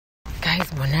guys,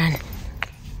 bonani.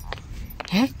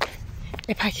 Eh?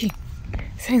 Eparking.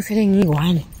 Sengisele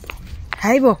ngiyi-1.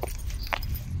 Hayibo.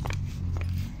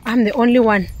 I'm the only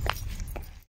one.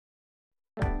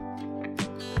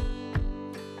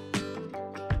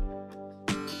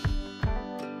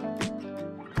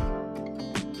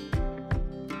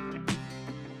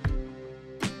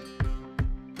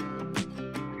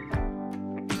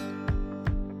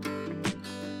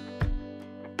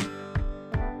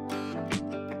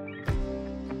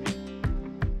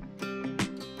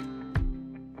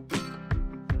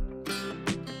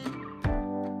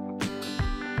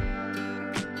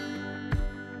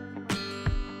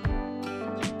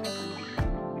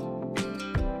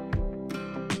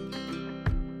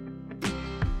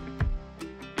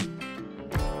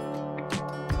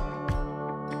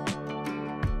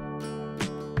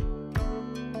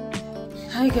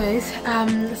 Hi guys,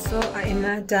 so I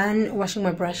am done washing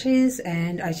my brushes,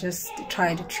 and I just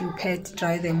tried to pet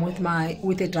dry them with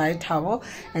a dry towel,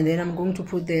 and then I'm going to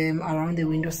put them around the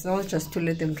windowsill just to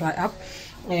let them dry up.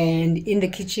 And in the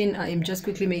kitchen I am just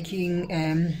quickly making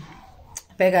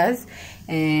burgers,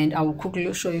 and I will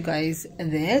quickly show you guys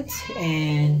that.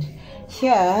 And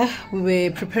here we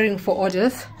were preparing for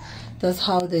orders. That's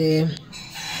how the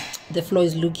floor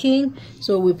is looking.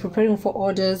 So we're preparing for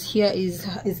orders. Here is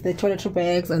the toiletry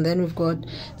bags, and then we've got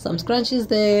some scrunchies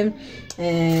there,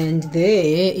 and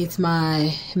there it's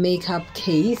my makeup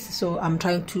case. So I'm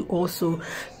trying to also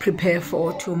prepare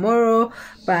for tomorrow,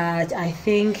 but I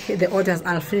think the orders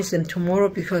I'll finish them tomorrow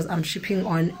because I'm shipping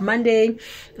on Monday.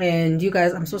 And you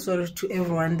guys, I'm so sorry to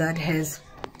everyone that has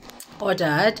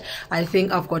ordered. I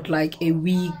think I've got like a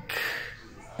week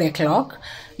backlog,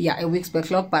 a week's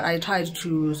backlog, but I tried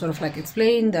to sort of like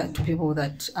explain that to people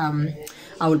that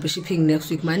I will be shipping next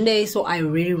week Monday. So I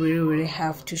really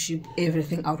have to ship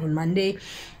everything out on Monday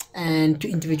and to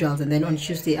individuals, and then on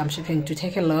Tuesday I'm shipping to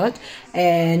Take a Lot.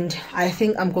 And I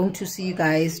think I'm going to see you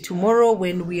guys tomorrow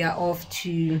when we are off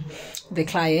to the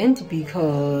client,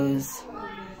 because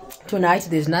tonight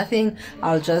there's nothing.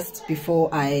 I'll just, before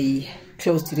I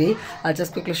close today, I'll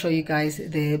just quickly show you guys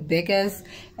the burgers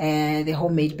and the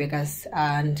homemade burgers,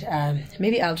 and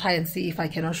maybe I'll try and see if I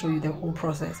cannot show you the whole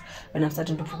process when I'm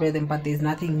starting to prepare them. But there's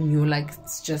nothing new, like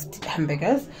it's just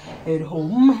hamburgers at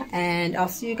home. And I'll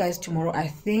see you guys tomorrow, I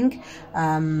think.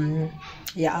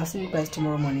 I'll see you guys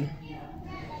tomorrow morning.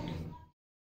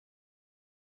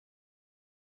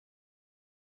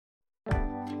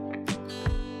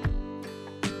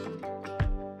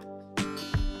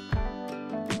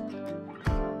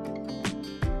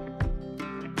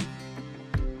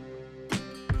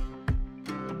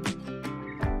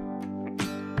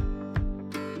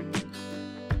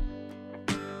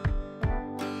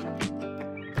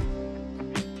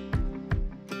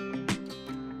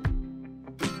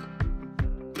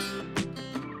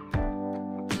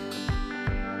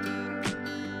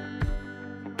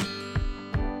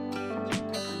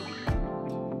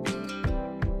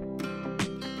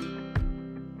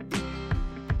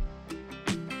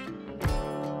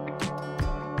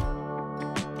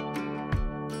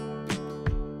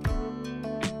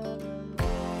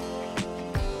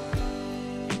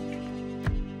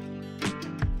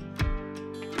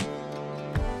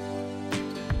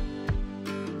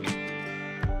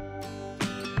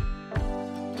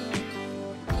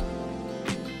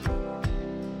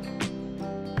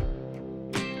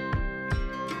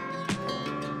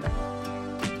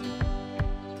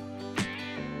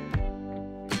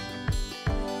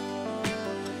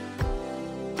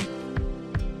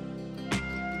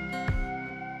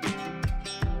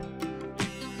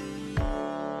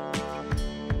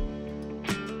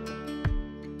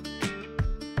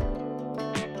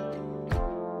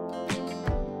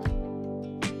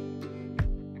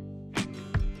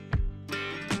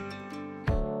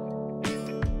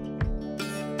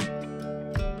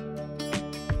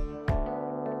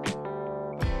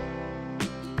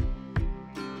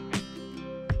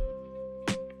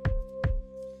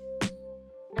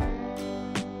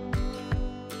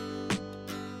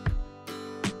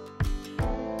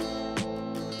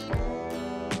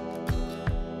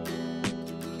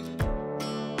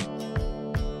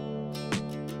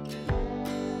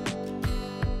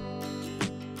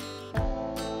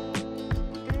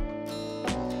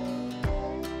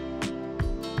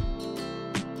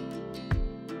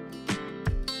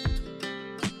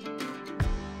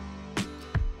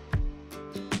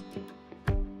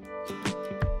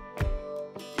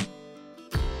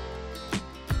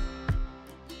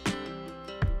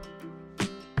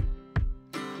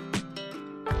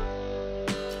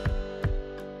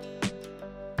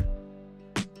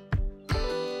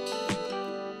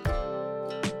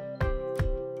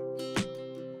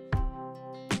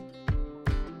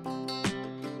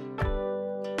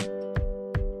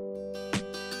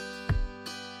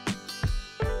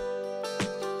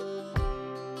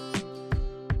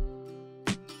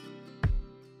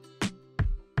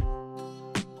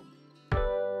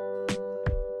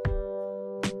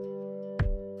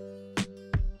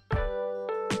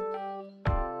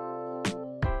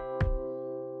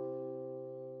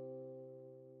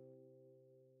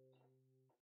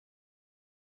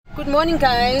 Good morning,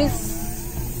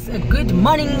 guys. Good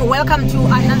morning. Welcome to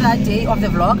another day of the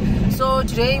vlog. So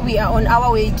today we are on our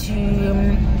way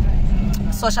to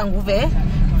Soshanguve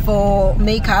for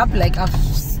makeup, like I've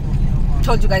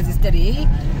told you guys yesterday.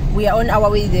 We are on our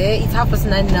way there. It's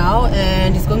 9:30 now,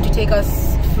 and it's going to take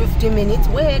us 50 minutes.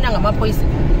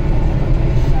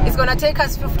 It's gonna take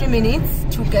us 50 minutes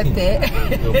to get there.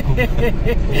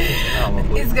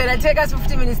 It's gonna take us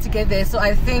 50 minutes to get there. So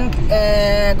I think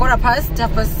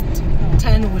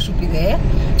 $10 we should be there.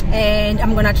 And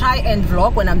I'm gonna try and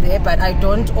vlog when I'm there, but I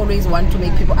don't always want to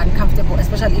make people uncomfortable,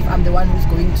 especially if I'm the one who's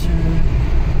going to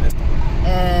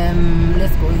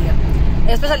let's go here.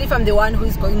 Especially if I'm the one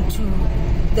who's going to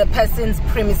the person's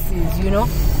premises, you know.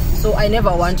 So I never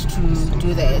want to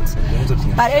do that.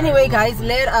 But anyway, guys,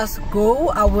 let us go.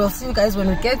 I will see you guys when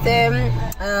we get there.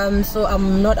 So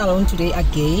I'm not alone today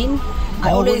again.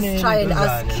 I always try and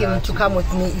ask him to come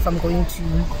with me if I'm going to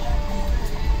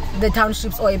the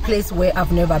townships or a place where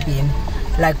I've never been,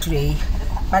 like today.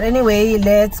 But anyway,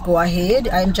 let's go ahead.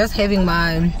 I'm just having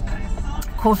my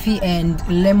coffee and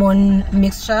lemon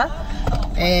mixture,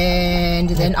 and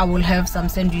then I will have some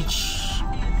sandwich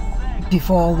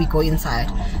before we go inside.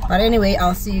 But anyway,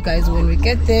 I'll see you guys when we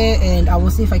get there, and I will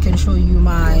see if I can show you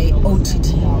my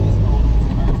OTD.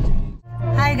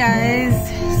 Hi guys,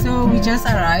 so we just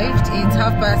arrived. It's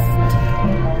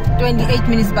 28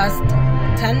 minutes past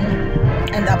 10,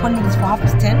 and the appointment is for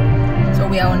 10:30, so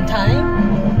we are on time.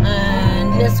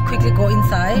 And let's quickly go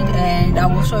inside, and I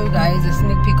will show you guys a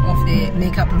sneak peek of the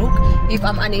makeup look. If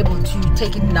I'm unable to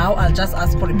take it now, I'll just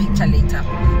ask for a picture later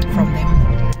from them.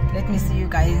 Let me see you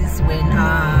guys when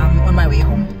I'm on my way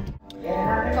home.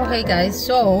 Okay guys,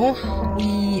 so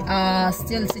we are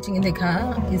still sitting in the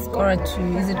car. It's quarter to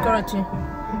 11.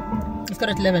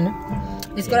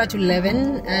 It's quarter to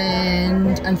 11,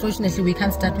 and unfortunately we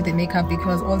can't start with the makeup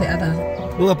because all the other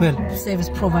service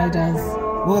providers.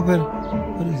 What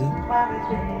is it?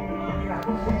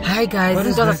 Hi guys,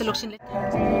 this was a selection.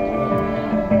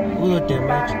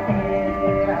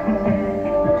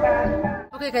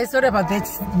 Okay guys, sorry about that.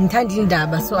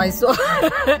 So I saw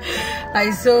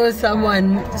I saw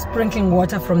someone sprinkling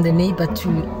water from the neighbor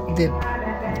to the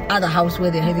other house where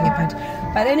they're having a party.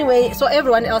 But anyway, so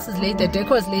everyone else is late, the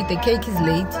decor is late, the cake is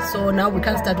late, so now we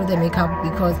can't start with the makeup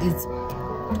because it's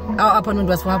our appointment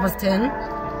was for 10:30,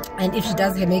 and if she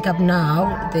does her makeup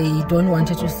now, they don't want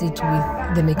her to sit with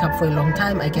the makeup for a long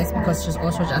time, I guess, because she's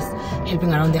also just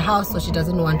helping around the house, so she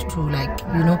doesn't want to, like,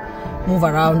 you know, move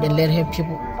around and let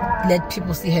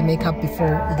people see her makeup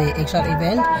before the actual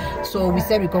event. So we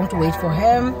said we're going to wait for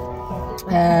her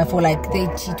for like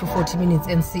 30 to 40 minutes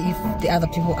and see if the other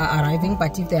people are arriving.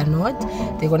 But if they are not,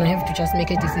 they're gonna have to just make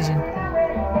a decision,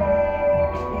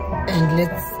 and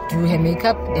let's do her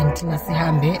makeup and Tina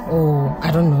Sihambe, or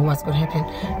I don't know what's gonna happen,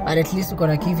 but at least we're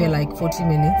gonna give her like 40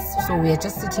 minutes. So we are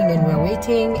just sitting and we're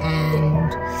waiting,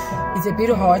 and it's a bit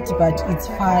hot, but it's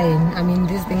fine. I mean,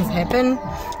 these things happen,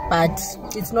 but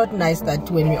it's not nice that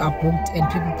when you are booked and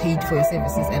people paid for your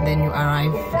services and then you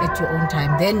arrive at your own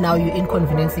time, then now you're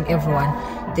inconveniencing everyone.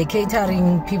 The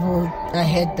catering people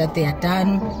ahead that they are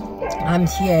done, I'm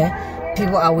here,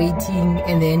 people are waiting,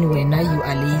 and then when now you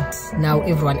are late, now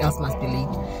everyone else must be late.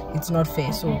 It's not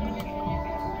fair. So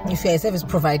if you're a service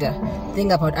provider,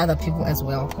 think about other people as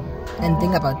well, and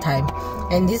think about time.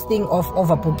 And this thing of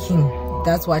overbooking,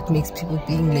 that's what makes people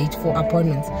being late for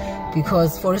appointments.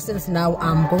 Because for instance, now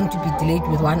I'm going to be delayed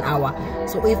with 1 hour,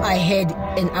 so if I had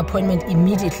an appointment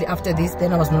immediately after this,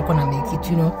 then I was not gonna make it,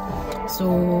 you know. So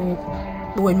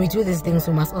when we do these things,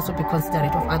 we must also be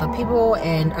considerate of other people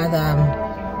and other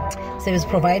service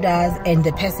providers and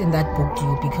the person that booked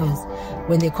you, because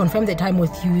when they confirm the time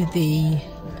with you, they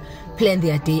plan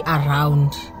their day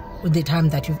around with the time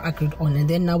that you've agreed on, and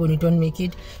then now when you don't make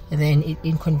it, then it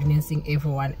inconveniencing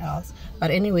everyone else.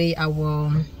 But anyway, I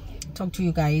will talk to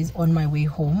you guys on my way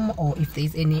home, or if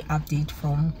there's any update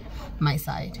from my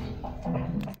side.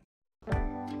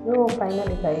 So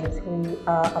finally guys, we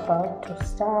are about to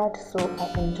start, so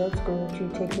I am just going to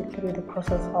take you through the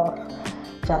process of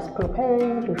just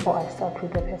preparing before I start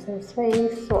with the person's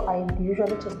face. So I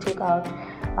usually just take out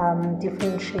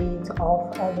different shades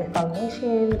of the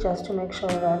foundation just to make sure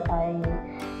that I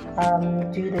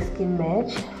do the skin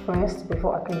match first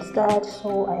before I can start.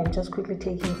 So I am just quickly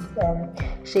taking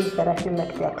shades that I feel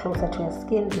like they are closer to her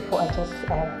skin before I just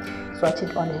swatch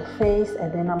it on her face.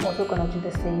 And then I'm also going to do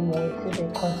the same with the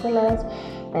concealers.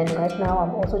 And right now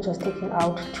I'm also just taking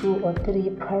out 2 or 3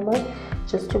 primers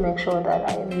just to make sure that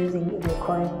I am using the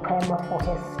correct primer for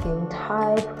her skin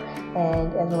type,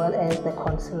 and as well as the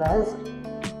concealers.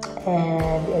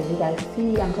 And as you guys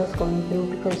see, I'm just going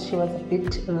through because she was a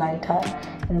bit lighter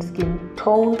in skin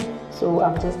tone, so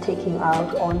I'm just taking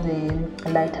out all the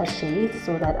lighter shades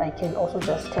so that I can also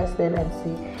just test them and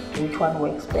see which one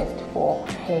works best for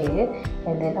her.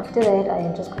 And then after that, I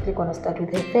am just quickly going to start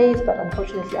with her face, but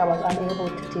unfortunately I was unable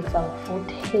to take some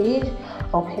footage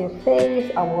of her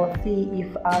face. I will see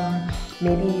if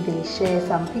maybe they share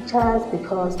some pictures,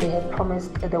 because they had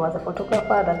promised, there was a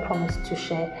photographer that promised to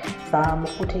share some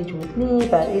footage with me.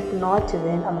 But if not,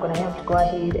 then I'm gonna have to go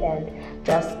ahead and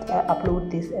just upload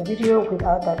this video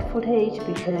without that footage,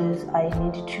 because I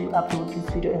need to upload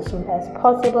this video as soon as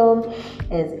possible,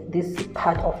 as this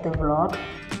part of the vlog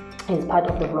is part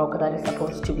of the vlog that is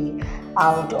supposed to be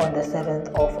out on the 7th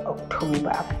of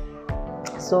October.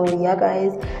 So yeah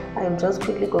guys, I'm just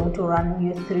quickly going to run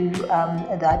you through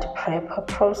that prep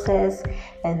process,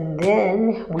 and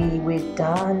then we were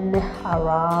done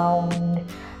around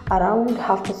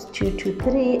 2:30 to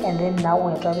 3, and then now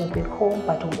we're driving back home.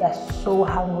 But we are so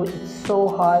hungry, it's so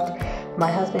hot. My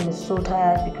husband is so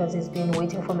tired because he's been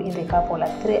waiting for me in the car for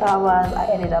like 3 hours. I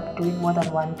ended up doing more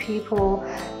than one people,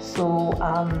 so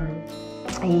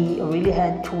he really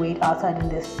had to wait outside in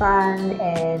the sun,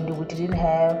 and we didn't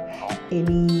have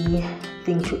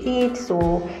anything to eat,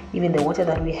 so even the water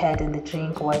that we had in the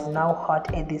drink was now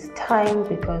hot at this time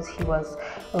because he was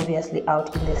obviously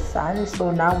out in the sun.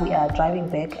 So now we are driving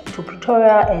back to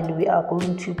Pretoria, and we are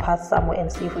going to pass somewhere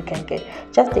and see if we can get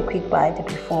just a quick bite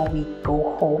before we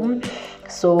go home.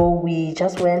 So we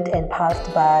just went and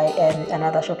passed by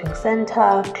another shopping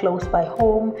center close by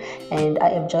home, and I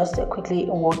am just quickly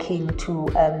walking to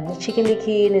Chicken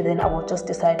Licken, and then I will just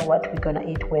decide what we're gonna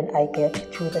eat when I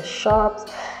get to the shops.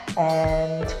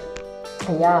 And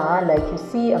yeah, like you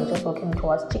see, I'm just walking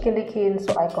towards Chicken Licken,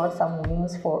 so I got some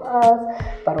wings for us.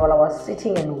 But while I was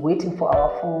sitting and waiting for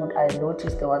our food, I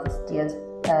noticed there was a Steers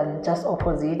just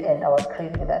opposite, and I was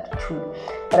craving that too,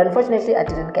 but unfortunately I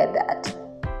didn't get that.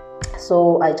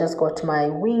 So I just got my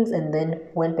wings and then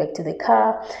went back to the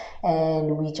car,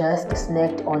 and we just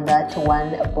snacked on that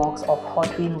one box of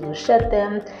hot wings. We shared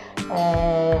them,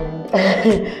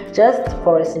 and just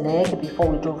for a snack before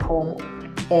we drove home.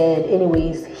 And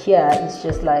anyways, here it's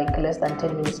just like less than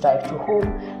 10 minutes drive to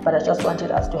home, but I just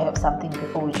wanted us to have something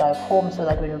before we drive home, so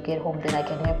that when we get home, then I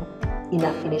can have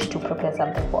enough finish to prepare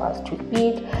something for us to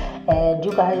eat. And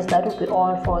you guys, that will be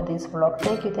all for this vlog.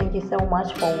 Thank you so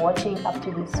much for watching up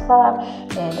to this far,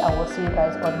 and I will see you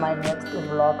guys on my next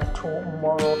vlog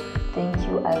tomorrow. Thank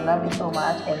you, I love you so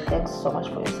much, and thanks so much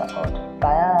for your support.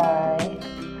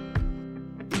 Bye.